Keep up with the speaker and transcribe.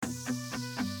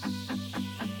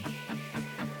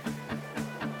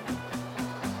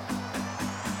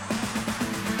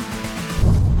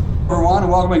Everyone,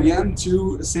 and welcome again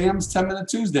to Sam's 10-Minute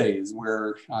Tuesdays,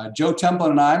 where Joe Templin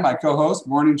and I, my co-host,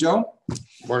 morning Joe,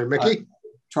 morning Mickey,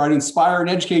 try to inspire and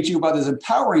educate you about this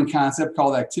empowering concept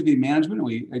called activity management.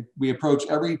 We approach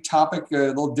every topic a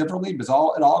little differently because it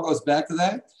all goes back to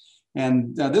that.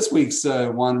 And this week's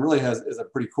one really is a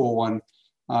pretty cool one.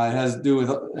 It has to do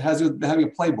with having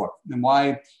a playbook and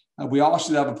why we all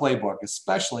should have a playbook,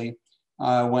 especially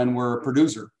when we're a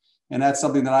producer. And that's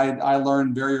something that I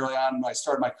learned very early on when I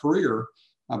started my career.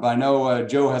 But I know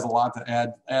Joe has a lot to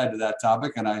add to that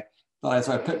topic, and I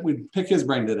thought we'd pick his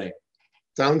brain today.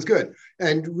 Sounds good.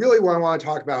 And really what I want to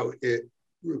talk about it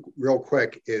real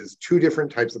quick is two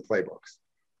different types of playbooks.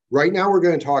 Right now, we're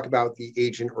going to talk about the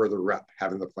agent or the rep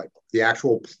having the playbook, the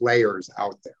actual players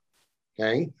out there,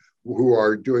 okay, who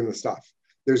are doing the stuff.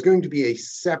 There's going to be a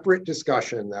separate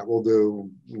discussion that we'll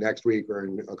do next week or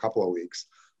in a couple of weeks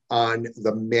on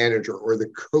the manager or the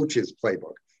coach's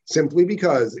playbook, simply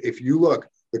because if you look,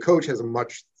 the coach has a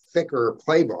much thicker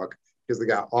playbook because they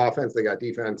got offense, they got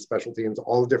defense, special teams,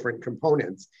 all the different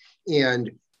components,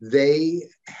 and they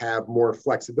have more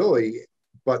flexibility,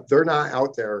 but they're not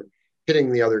out there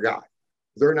hitting the other guy.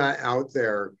 They're not out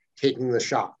there taking the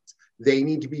shots. They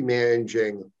need to be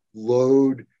managing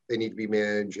load. They need to be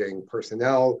managing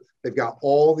personnel. They've got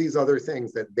all these other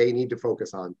things that they need to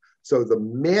focus on. So the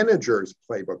manager's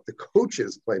playbook, the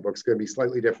coach's playbook is going to be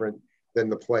slightly different than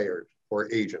the player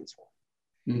or agent's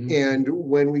one. Mm-hmm. And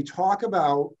when we talk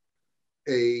about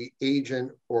a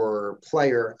agent or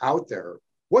player out there,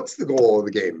 what's the goal of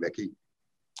the game, Mickey?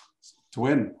 To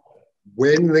win.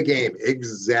 Win the game,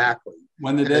 exactly.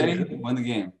 Win the day, win the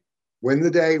game. Win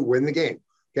the day, win the game.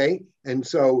 Okay. And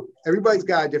so everybody's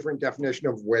got a different definition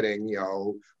of winning,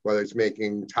 whether it's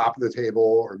making top of the table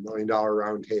or $1 million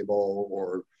round table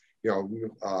or,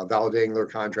 validating their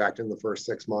contract in the first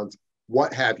 6 months,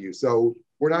 what have you. So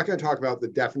we're not going to talk about the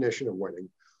definition of winning,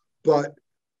 but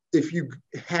if you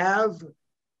have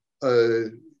a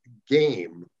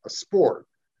game, a sport,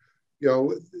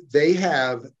 they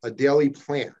have a daily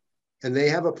plan and they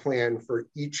have a plan for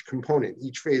each component,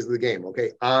 each phase of the game.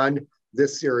 Okay. On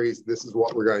this series, this is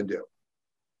what we're going to do.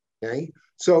 Okay.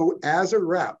 So as a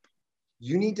rep,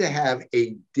 you need to have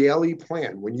a daily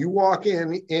plan. When you walk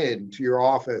into your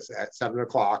office at 7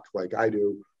 o'clock, like I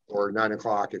do, or 9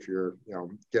 o'clock, if you're,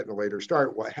 getting a later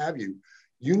start, what have you,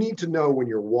 you need to know when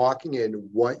you're walking in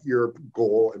what your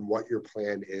goal and what your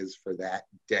plan is for that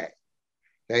day.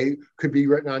 Okay. Could be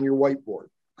written on your whiteboard,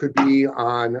 could be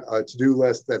on a to-do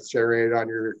list that's generated on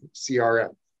your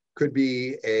CRM, could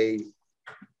be a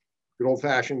good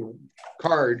old-fashioned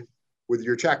card with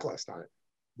your checklist on it.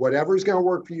 Whatever's going to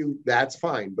work for you, that's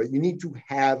fine. But you need to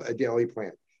have a daily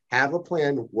plan. Have a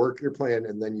plan, work your plan,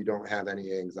 and then you don't have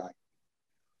any anxiety.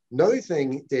 Another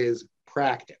thing is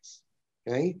practice.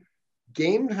 Okay?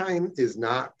 Game time is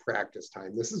not practice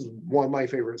time. This is one of my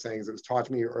favorite sayings that was taught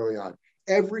to me early on.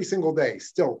 Every single day,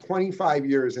 still 25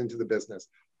 years into the business,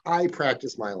 I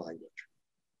practice my language.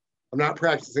 I'm not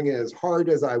practicing it as hard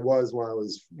as I was when I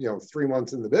was, 3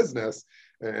 months in the business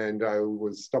and I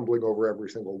was stumbling over every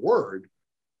single word,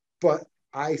 but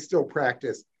I still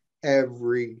practice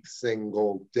every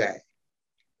single day.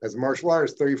 As a martial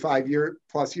artist, 35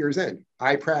 plus years in,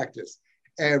 I practice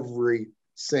every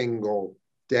single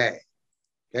day.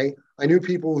 Okay. I knew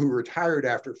people who retired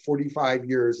after 45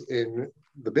 years in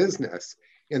the business,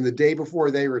 and the day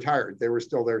before they retired, they were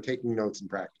still there taking notes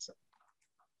and practicing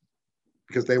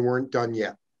because they weren't done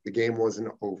yet. The game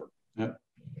wasn't over. Yep.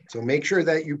 So make sure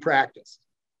that you practice.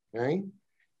 Okay.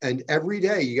 And every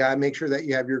day you got to make sure that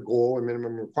you have your goal and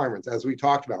minimum requirements. As we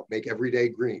talked about, make every day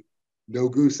green, no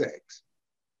goose eggs.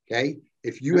 Okay.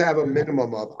 If you have a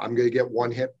minimum of, I'm going to get 1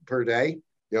 hit per day,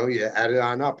 you add it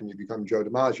on up and you become Joe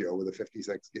DiMaggio with a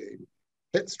 56 game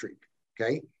hit streak.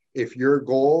 Okay. If your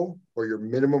goal or your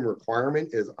minimum requirement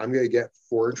is, I'm going to get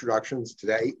 4 introductions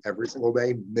today, every single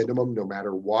day, minimum, no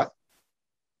matter what.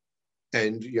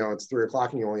 And, it's 3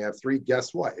 o'clock and you only have 3.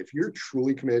 Guess what? If you're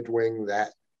truly committed to winning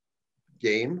that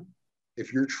game,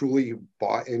 if you're truly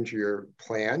bought into your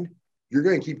plan, you're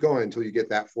going to keep going until you get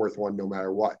that 4th one, no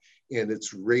matter what. And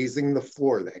it's raising the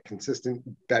floor, that consistent,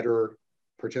 better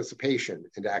participation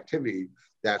and activity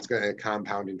that's going to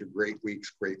compound into great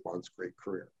weeks, great months, great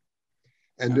career.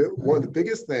 And one of the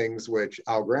biggest things which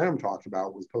Al Graham talked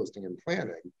about was posting and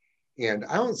planning. And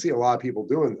I don't see a lot of people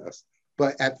doing this,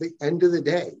 but at the end of the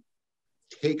day,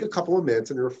 take a couple of minutes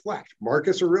and reflect.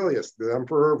 Marcus Aurelius, the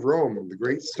emperor of Rome, the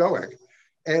great Stoic,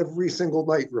 every single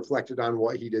night reflected on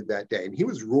what he did that day. And he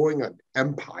was ruling an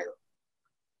empire.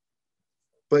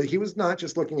 But he was not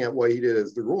just looking at what he did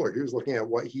as the ruler. He was looking at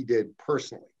what he did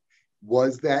personally.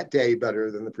 Was that day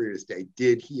better than the previous day?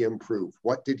 Did he improve?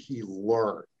 What did he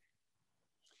learn?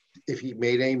 If he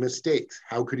made any mistakes,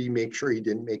 how could he make sure he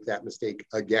didn't make that mistake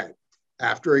again?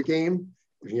 After a game,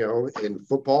 in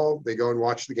football, they go and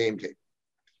watch the game tape.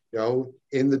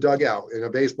 In the dugout, in a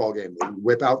baseball game, they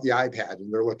whip out the iPad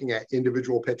and they're looking at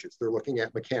individual pitches. They're looking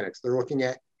at mechanics. They're looking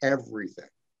at everything.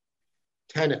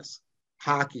 Tennis,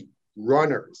 hockey,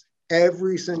 runners,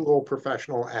 every single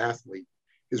professional athlete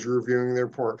is reviewing their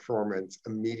performance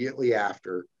immediately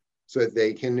after so that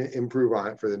they can improve on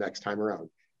it for the next time around.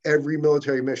 Every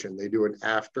military mission, they do an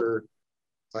after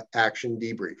action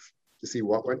debrief to see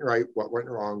what went right, what went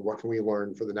wrong, what can we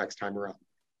learn for the next time around.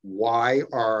 Why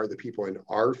are the people in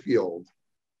our field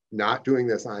not doing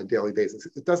this on a daily basis?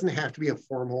 It doesn't have to be a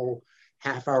formal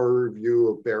half-hour review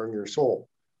of bearing your soul.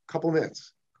 A couple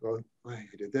minutes. Go, I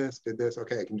did this.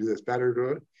 Okay, I can do this better. Do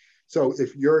it. So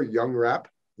if you're a young rep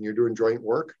and you're doing joint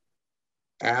work,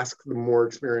 ask the more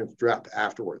experienced rep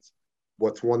afterwards.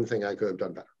 What's one thing I could have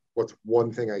done better? What's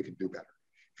one thing I could do better?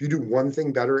 If you do one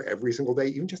thing better every single day,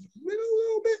 even just a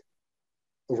little bit,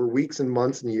 over weeks and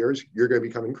months and years, you're going to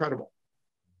become incredible.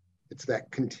 It's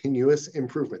that continuous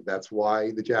improvement. That's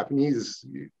why the Japanese,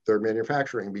 their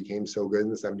manufacturing became so good in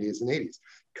the 70s and 80s,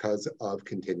 because of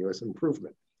continuous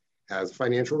improvement. As a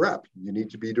financial rep, you need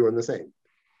to be doing the same.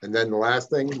 And then the last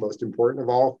thing, most important of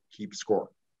all, keep score.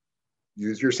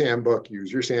 Use your SAM book,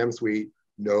 use your SAM suite,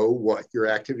 know what your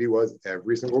activity was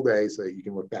every single day so that you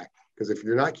can look back. Because if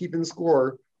you're not keeping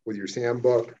score with your SAM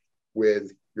book,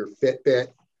 with your Fitbit,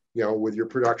 with your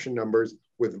production numbers,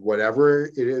 with whatever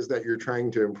it is that you're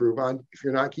trying to improve on, if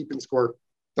you're not keeping score,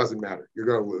 doesn't matter. You're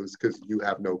going to lose because you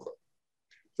have no clue.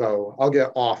 So I'll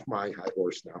get off my high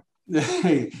horse now.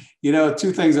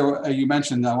 Two things you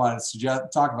mentioned I wanted to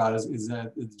talk about is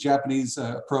the Japanese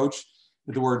approach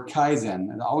with the word Kaizen.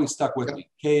 And it always stuck with me,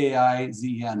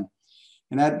 Kaizen.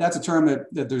 And that's a term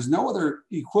that there's no other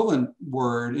equivalent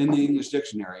word in the English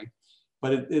dictionary,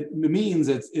 but it means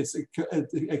it's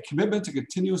a commitment to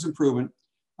continuous improvement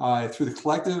through the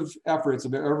collective efforts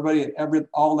of everybody at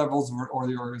all levels of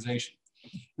the organization.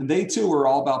 And they too are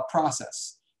all about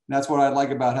process. And that's what I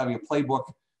like about having a playbook.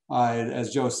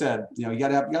 As Joe said, you got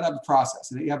to have a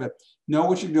process, and you have to know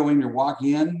what you're doing. You're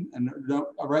walking in, and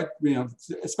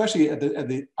especially at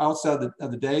the outset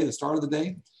of the day, the start of the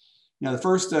day. The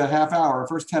first half hour,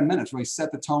 first 10 minutes really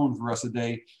set the tone for the rest of the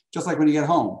day. Just like when you get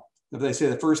home, if they say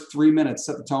the first 3 minutes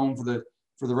set the tone for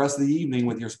the rest of the evening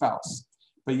with your spouse.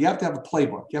 But you have to have a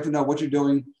playbook. You have to know what you're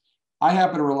doing. I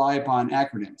happen to rely upon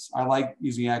acronyms. I like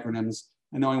using acronyms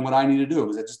and knowing what I need to do.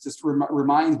 It just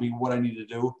reminds me what I need to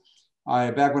do.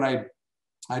 Back when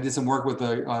I did some work with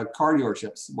the car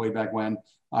dealerships way back when,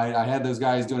 I had those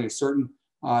guys doing a certain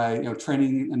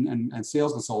training and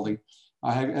sales consulting.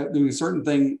 I had doing a certain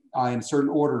thing in a certain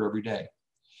order every day.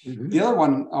 Mm-hmm. The other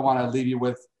one I want to leave you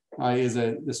with is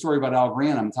the story about Al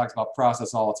Granum. He talks about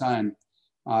process all the time.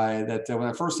 When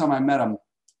the first time I met him,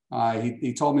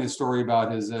 he told me a story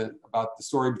about about the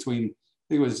story between, I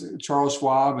think it was Charles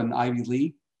Schwab and Ivy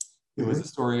Lee. It was the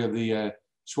story of the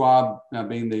Schwab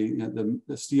being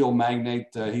the steel magnate.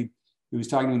 He was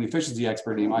talking to an efficiency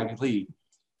expert named Ivy Lee,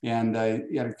 and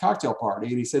he had a cocktail party,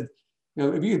 and he said,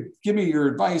 if you could give me your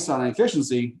advice on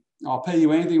efficiency, I'll pay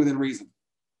you anything within reason.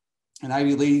 And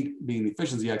Ivy Lee, being the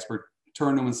efficiency expert,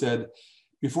 turned to him and said,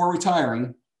 before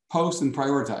retiring, post and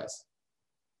prioritize.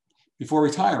 Before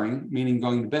retiring, meaning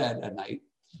going to bed at night,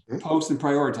 post and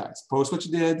prioritize. Post what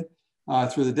you did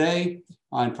through the day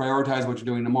and prioritize what you're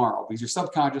doing tomorrow, because your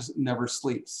subconscious never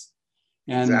sleeps.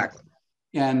 And, exactly.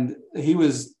 And he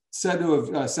was said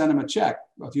to have sent him a check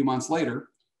a few months later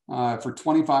for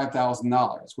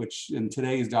 $25,000, which in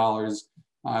today's dollars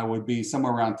would be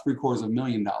somewhere around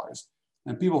 $750,000.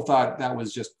 And people thought that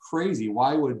was just crazy.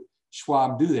 Why would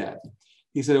Schwab do that?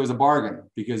 He said it was a bargain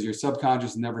because your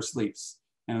subconscious never sleeps.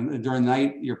 And during the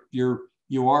night,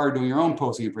 you are doing your own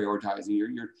posting and prioritizing.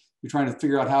 You're trying to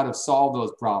figure out how to solve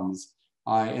those problems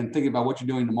and thinking about what you're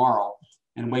doing tomorrow,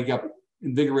 and wake up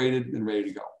invigorated and ready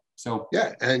to go. So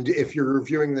yeah, and if you're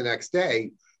reviewing the next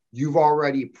day, you've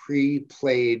already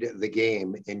pre-played the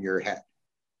game in your head.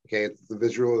 Okay, it's the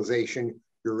visualization,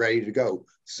 you're ready to go.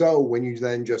 So when you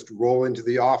then just roll into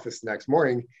the office the next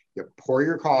morning, you pour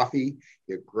your coffee,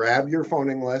 you grab your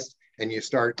phoning list, and you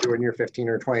start doing your 15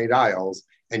 or 20 dials,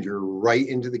 and you're right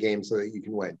into the game so that you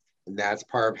can win. And that's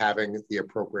part of having the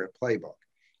appropriate playbook.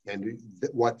 And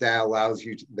what that allows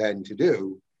you then to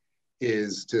do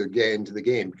is to get into the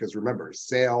game, because remember,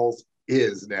 sales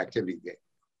is an activity game.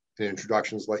 And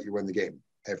introductions let you win the game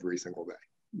every single day.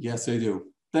 Yes, they do.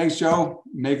 Thanks, Joe.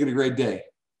 Make it a great day.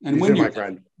 And you win too, my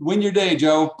friend. Win your day,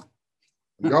 Joe.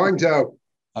 I'm going to.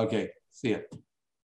 Okay. See ya.